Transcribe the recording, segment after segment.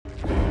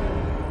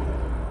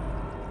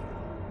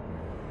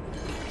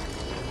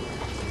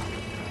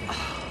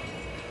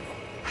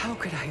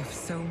could I have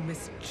so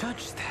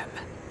misjudged them?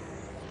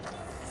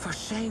 For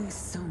Shang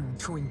Tsung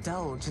to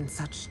indulge in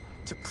such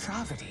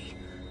depravity,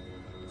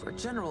 for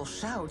General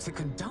Shao to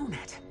condone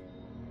it,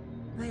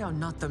 they are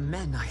not the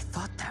men I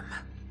thought them.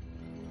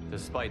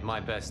 Despite my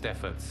best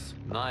efforts,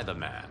 neither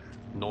man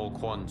nor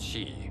Quan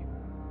Chi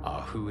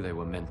are who they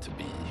were meant to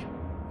be.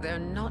 They're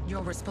not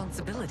your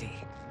responsibility.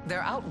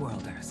 They're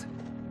Outworlders.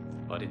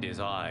 But it is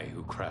I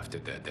who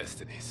crafted their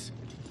destinies,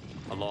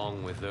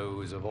 along with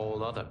those of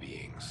all other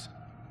beings,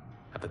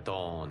 at the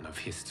dawn of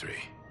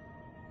history.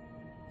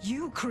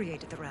 You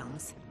created the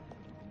realms.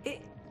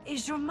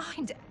 Is your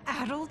mind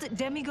addled,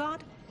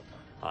 demigod?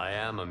 I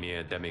am a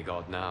mere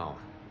demigod now,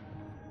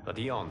 but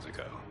eons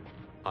ago,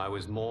 I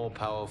was more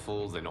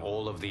powerful than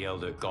all of the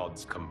Elder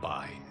Gods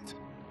combined.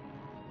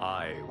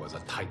 I was a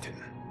Titan,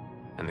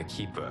 and the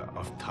Keeper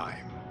of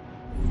Time.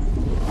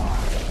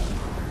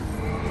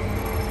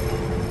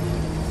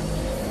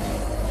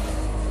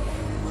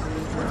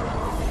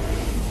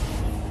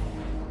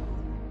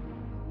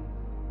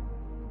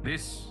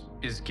 This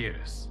is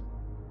Geras.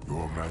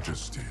 Your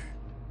Majesty,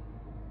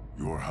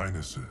 Your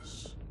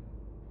Highnesses.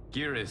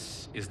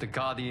 Geras is the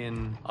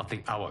guardian of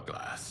the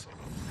Hourglass,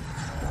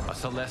 a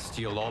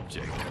celestial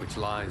object which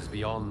lies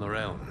beyond the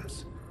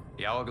realms.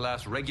 The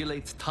Hourglass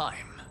regulates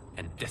time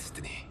and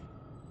destiny.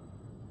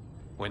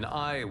 When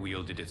I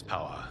wielded its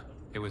power,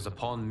 it was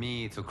upon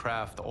me to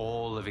craft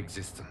all of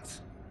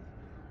existence,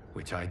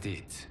 which I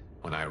did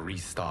when I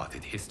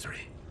restarted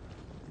history.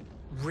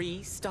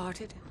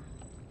 Restarted?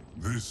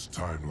 This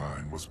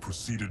timeline was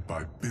preceded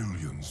by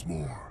billions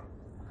more.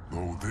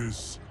 Though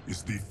this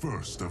is the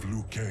first of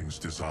Liu Kang's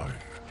design,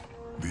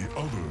 the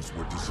others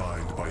were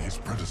designed by his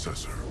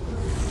predecessor.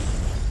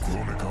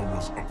 Kronika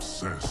was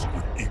obsessed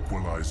with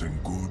equalizing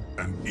good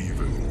and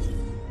evil.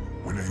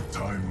 When a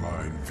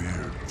timeline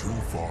veered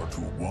too far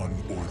to one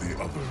or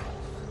the other,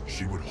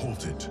 she would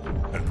halt it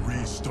and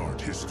restart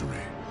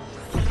history,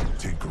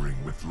 tinkering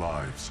with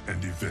lives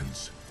and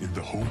events in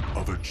the hope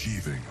of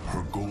achieving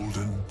her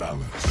golden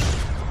balance.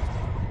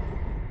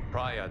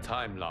 Prior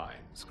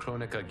timelines,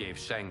 Kronika gave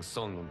Shang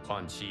Tsung and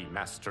Quan Chi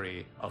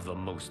mastery of the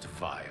most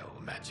vile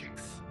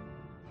magics.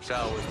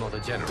 Shao was not a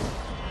general,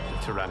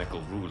 a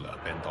tyrannical ruler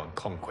bent on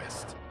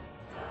conquest.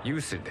 You,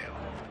 Sindel,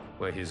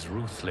 were his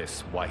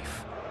ruthless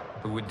wife,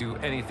 who would do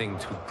anything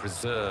to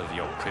preserve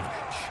your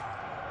privilege.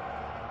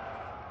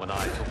 When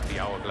I took the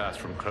Hourglass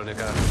from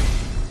Kronika,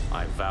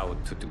 I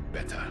vowed to do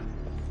better.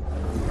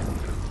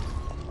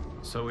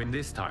 So in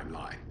this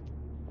timeline,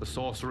 the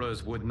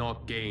sorcerers would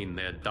not gain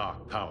their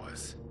dark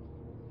powers.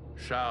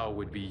 Shao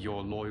would be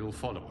your loyal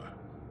follower,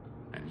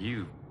 and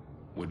you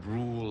would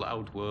rule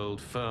Outworld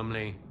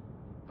firmly,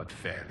 but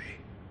fairly.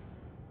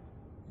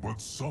 But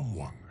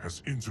someone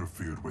has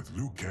interfered with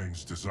Liu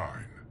Kang's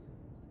design.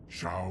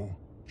 Shao,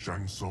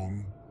 Shang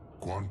Tsung,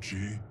 Quan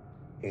Chi,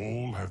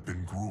 all have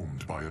been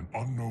groomed by an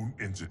unknown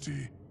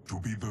entity to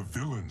be the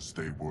villains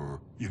they were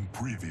in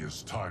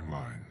previous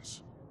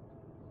timelines.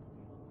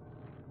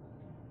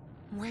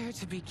 Where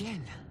to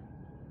begin?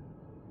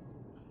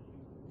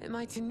 Am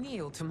I to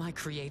kneel to my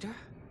creator?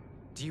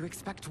 Do you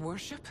expect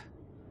worship?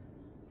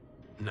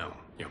 No,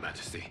 Your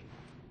Majesty.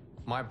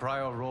 My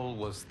prior role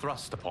was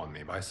thrust upon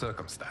me by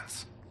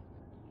circumstance.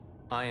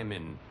 I am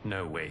in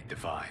no way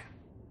divine.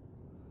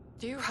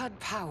 You had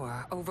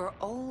power over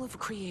all of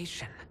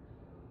creation,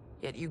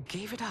 yet you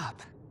gave it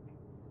up.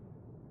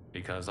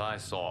 Because I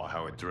saw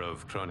how it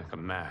drove Kronika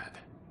mad.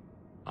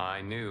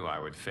 I knew I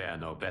would fare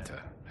no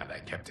better had I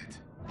kept it.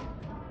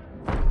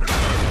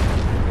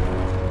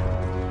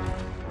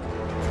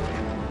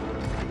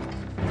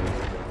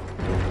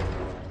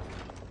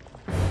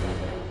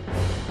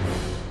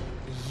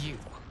 You.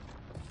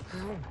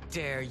 How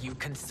dare you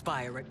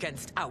conspire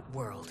against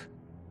Outworld?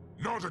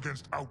 Not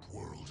against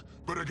Outworld,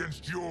 but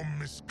against your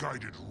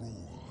misguided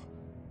rule.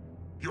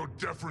 Your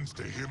deference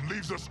to him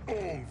leaves us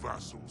all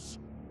vassals.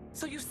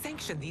 So you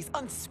sanction these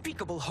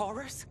unspeakable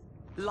horrors?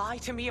 Lie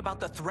to me about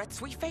the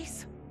threats we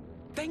face?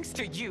 Thanks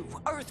to you,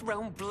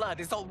 Earthrealm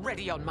blood is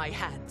already on my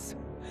hands.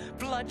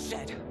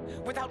 Bloodshed,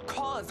 without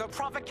cause or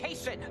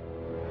provocation.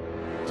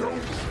 Don't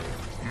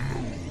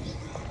move.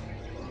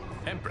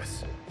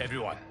 Empress,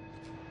 everyone,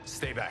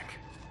 stay back.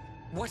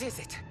 What is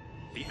it?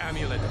 The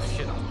Amulet of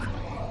Shinnok,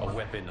 a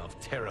weapon of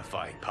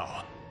terrifying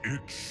power.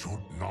 It should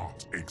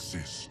not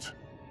exist.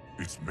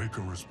 Its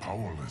maker is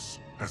powerless,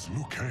 as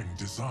Liu Kang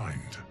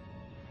designed.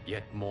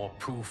 Yet more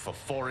proof of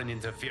foreign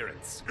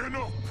interference.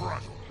 Enough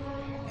prattle.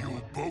 You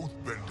both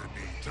bend a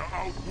knee to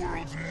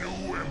Outworld's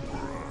new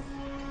emperor.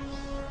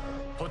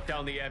 Put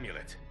down the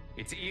amulet.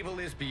 Its evil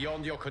is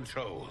beyond your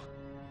control.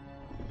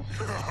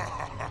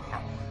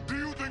 Do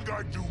you think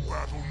I do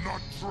battle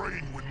not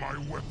trained with my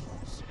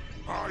weapons?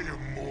 I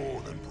am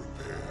more than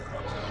prepared.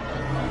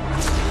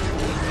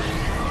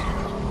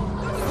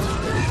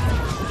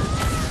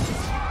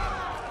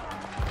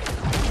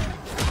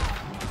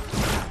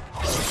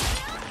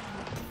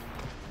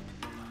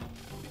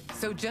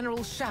 So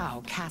General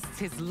Shao casts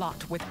his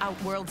lot with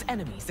Outworld's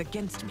enemies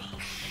against me.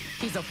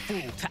 He's a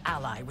fool to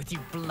ally with you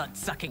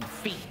blood-sucking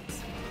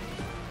fiends.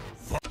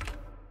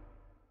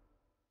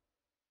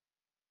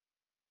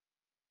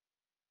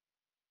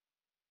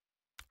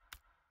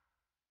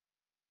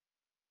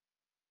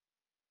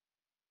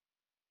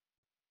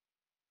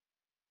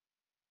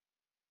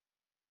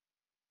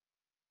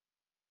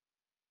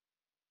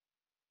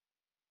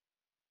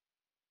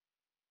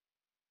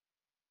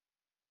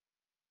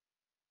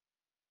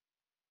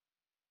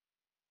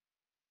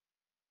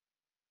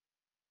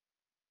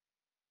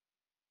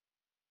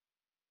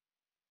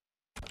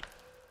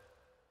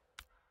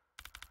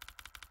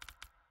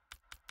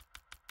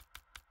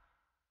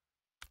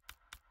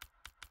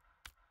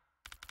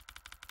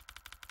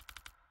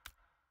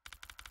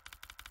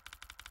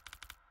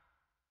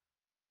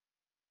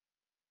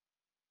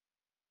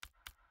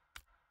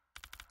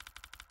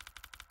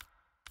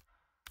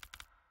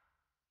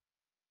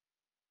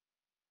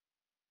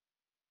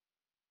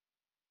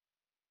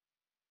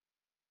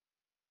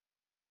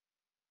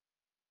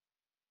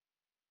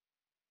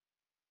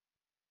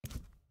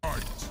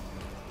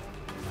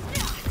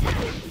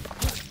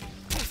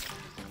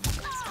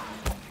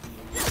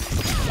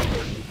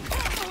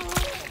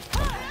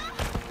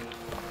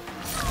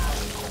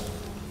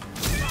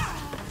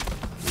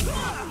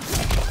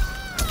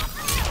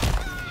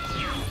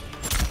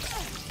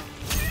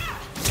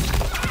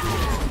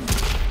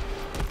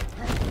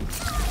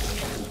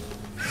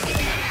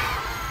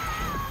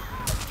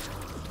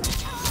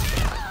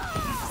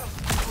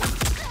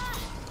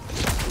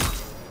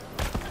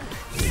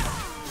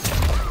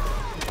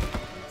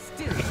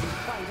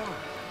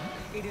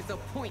 It is a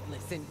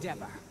pointless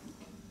endeavor.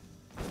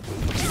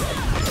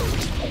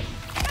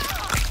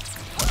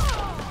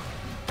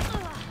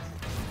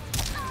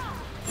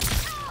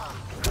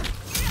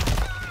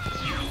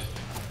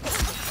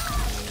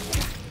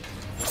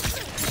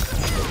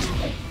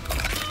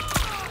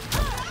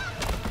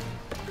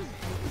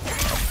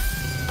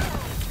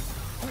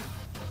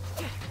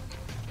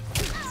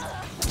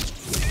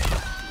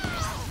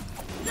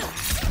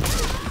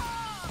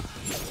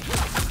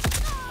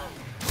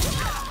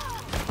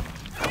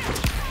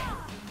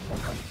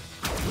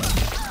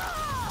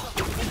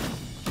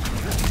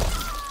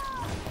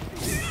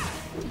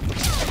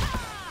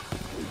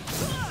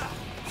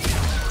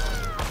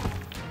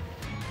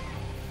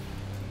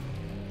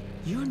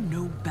 You're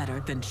no better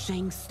than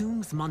Shang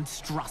Tsung's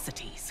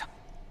monstrosities.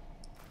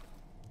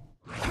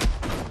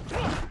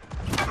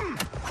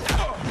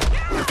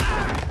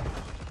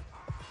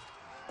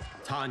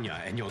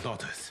 Tanya and your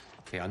daughters,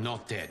 they are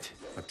not dead,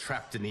 but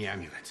trapped in the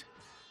amulet.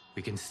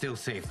 We can still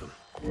save them.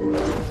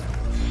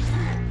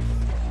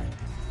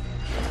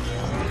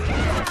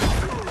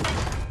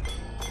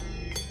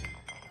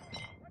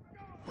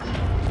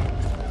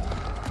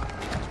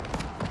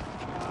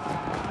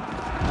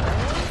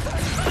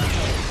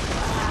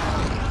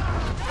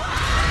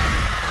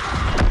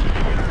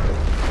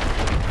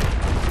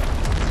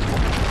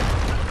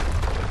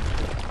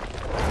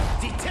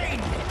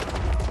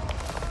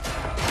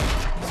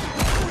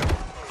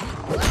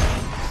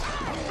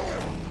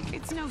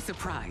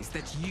 Surprised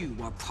that you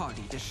are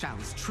party to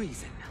Shao's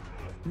treason.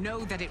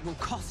 Know that it will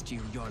cost you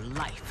your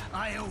life.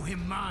 I owe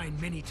him mine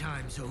many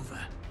times over.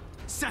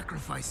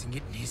 Sacrificing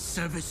it in his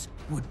service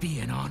would be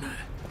an honor.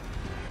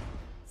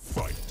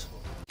 Fight.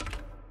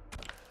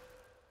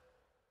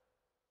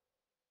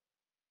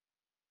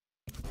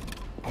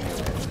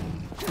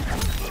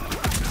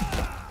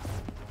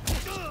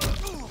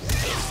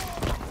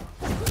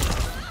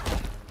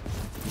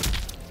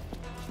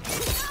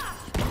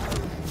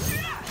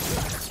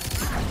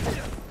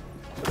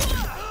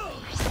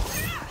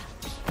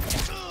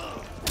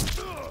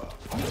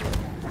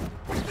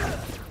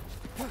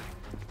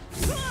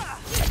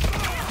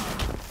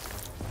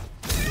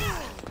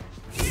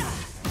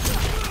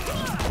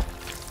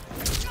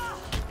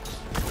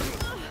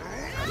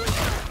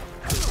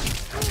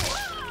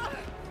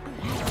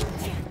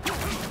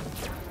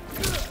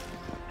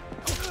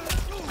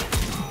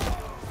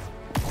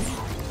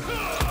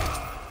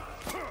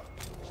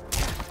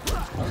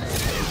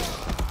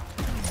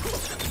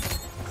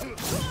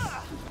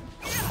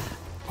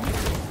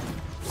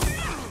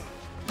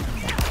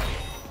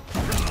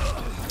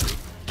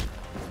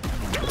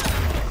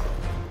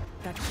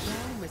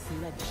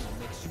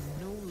 Makes you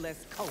no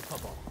less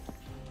culpable.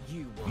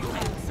 You will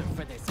answer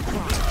for this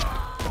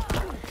crime.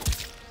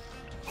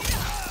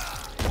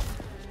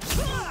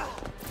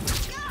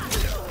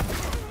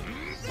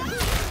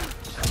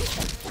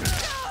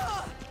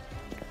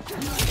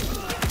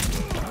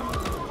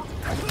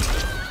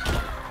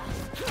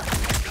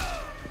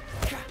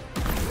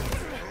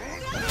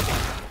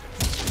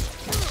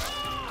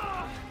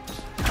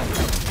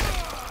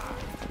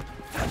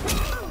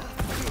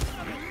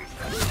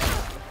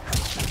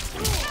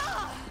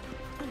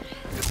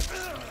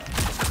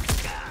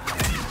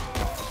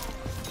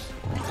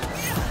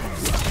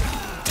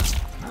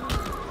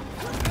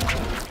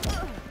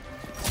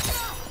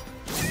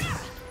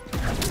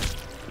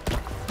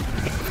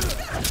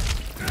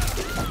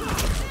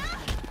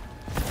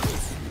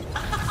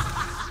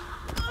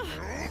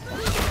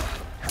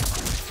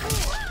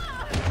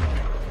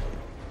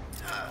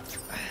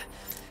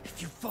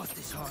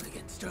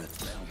 Against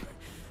Earthrealm,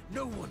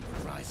 no one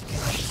would rise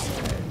against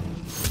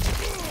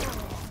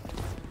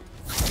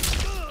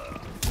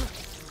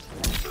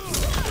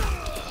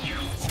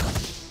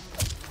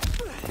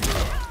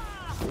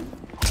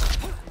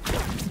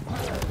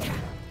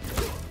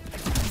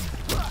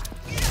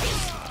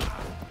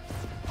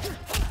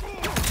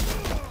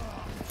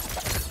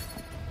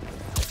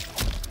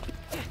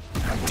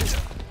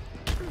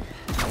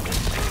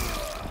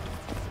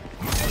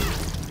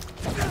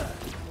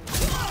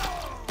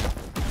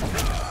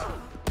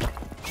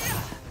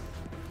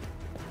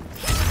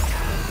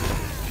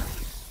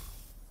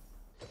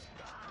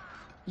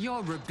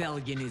Your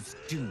rebellion is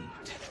doomed.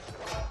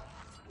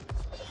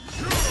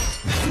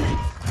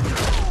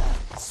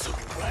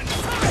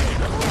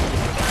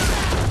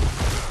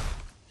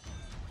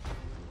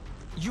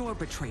 Your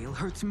betrayal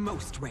hurts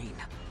most, Rain.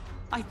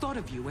 I thought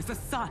of you as a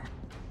son.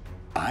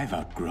 I've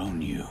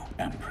outgrown you,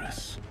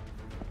 Empress.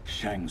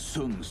 Shang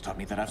Tsung's taught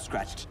me that I've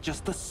scratched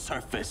just the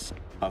surface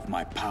of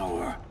my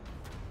power.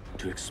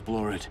 To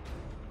explore it,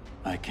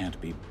 I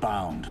can't be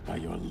bound by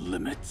your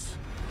limits.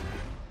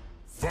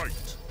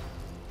 Fight!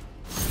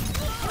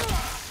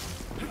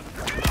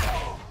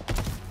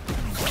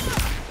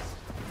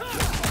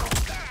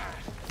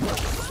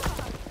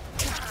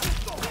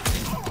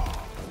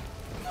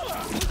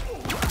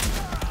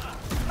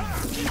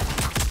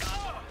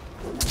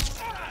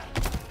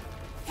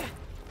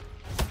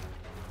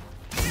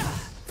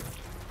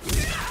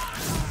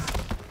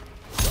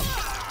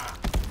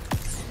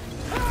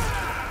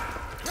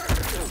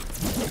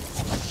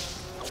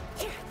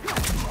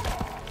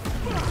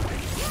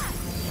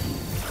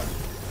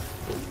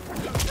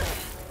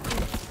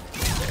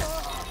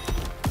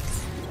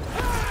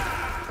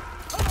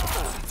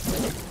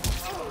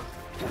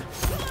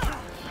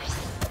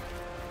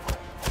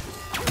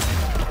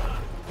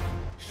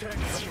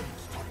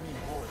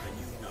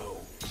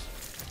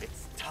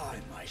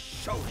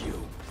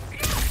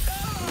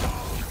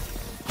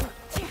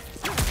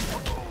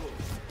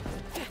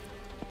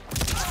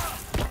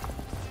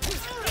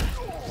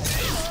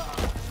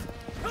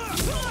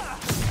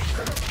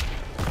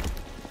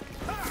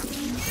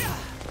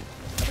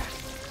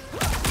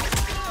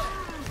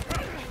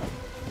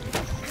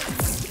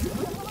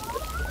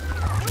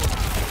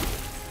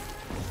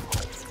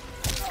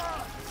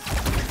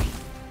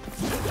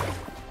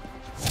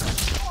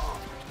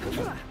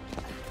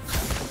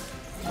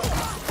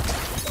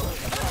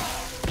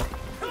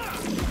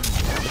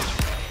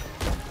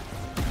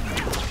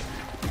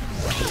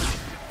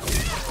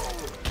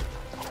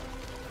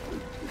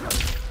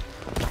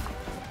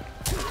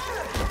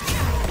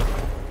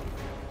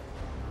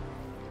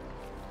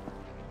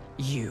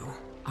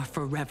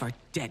 forever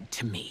dead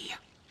to me.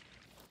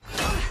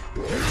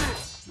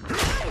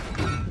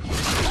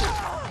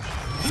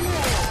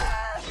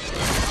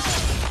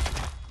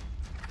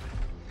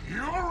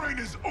 Your reign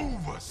is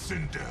over,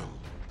 Sindel.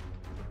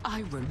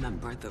 I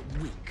remember the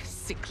weak,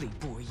 sickly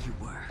boy you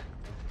were.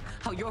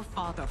 How your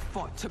father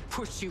fought to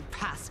push you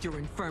past your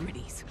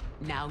infirmities.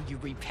 Now you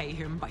repay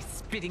him by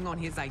spitting on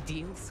his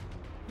ideals?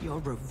 Your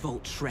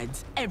revolt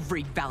shreds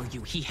every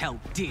value he held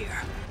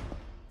dear.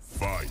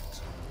 Fight.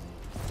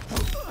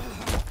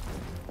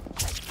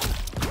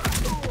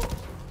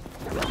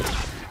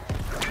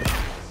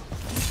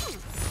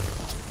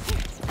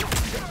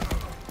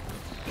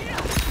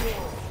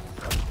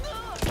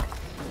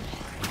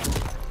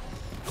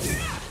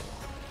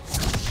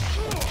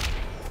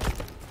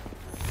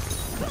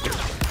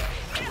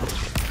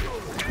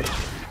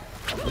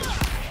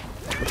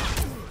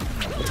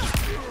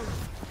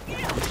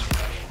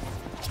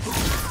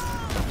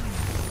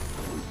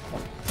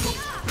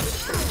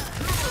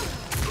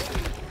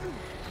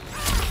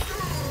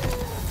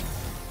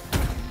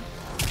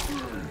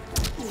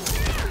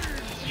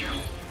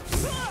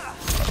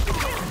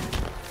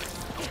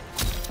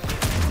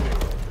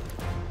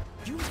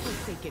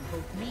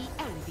 Both me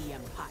and the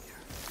Empire.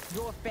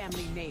 Your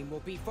family name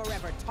will be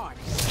forever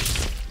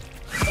tarnished.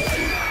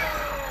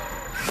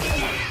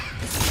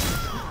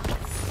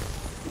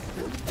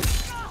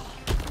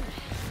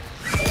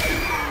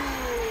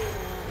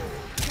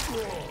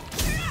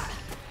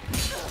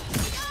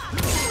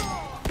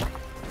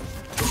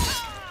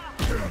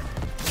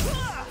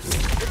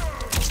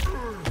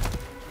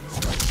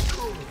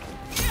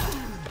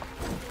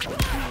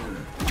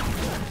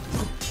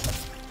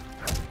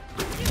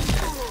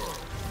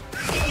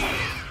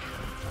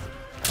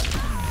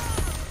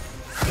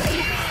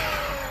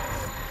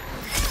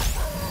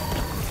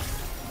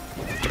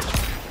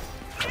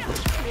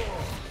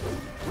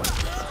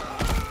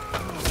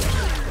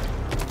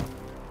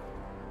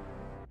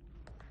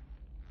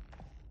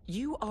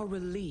 You are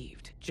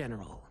relieved,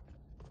 General.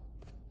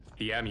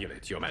 The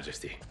amulet, Your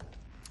Majesty.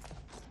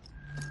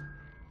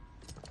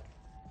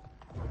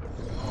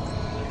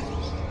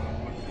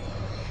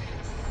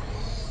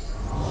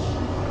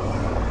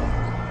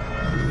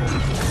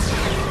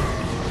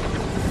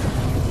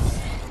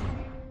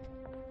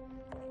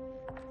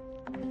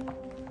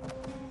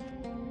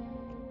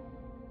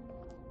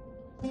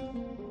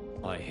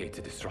 I hate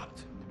to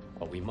disrupt,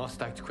 but we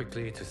must act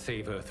quickly to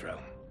save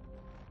Earthrealm.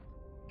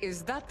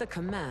 Is that the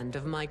command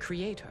of my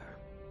creator?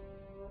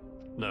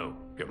 No,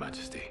 Your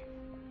Majesty.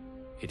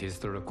 It is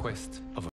the request of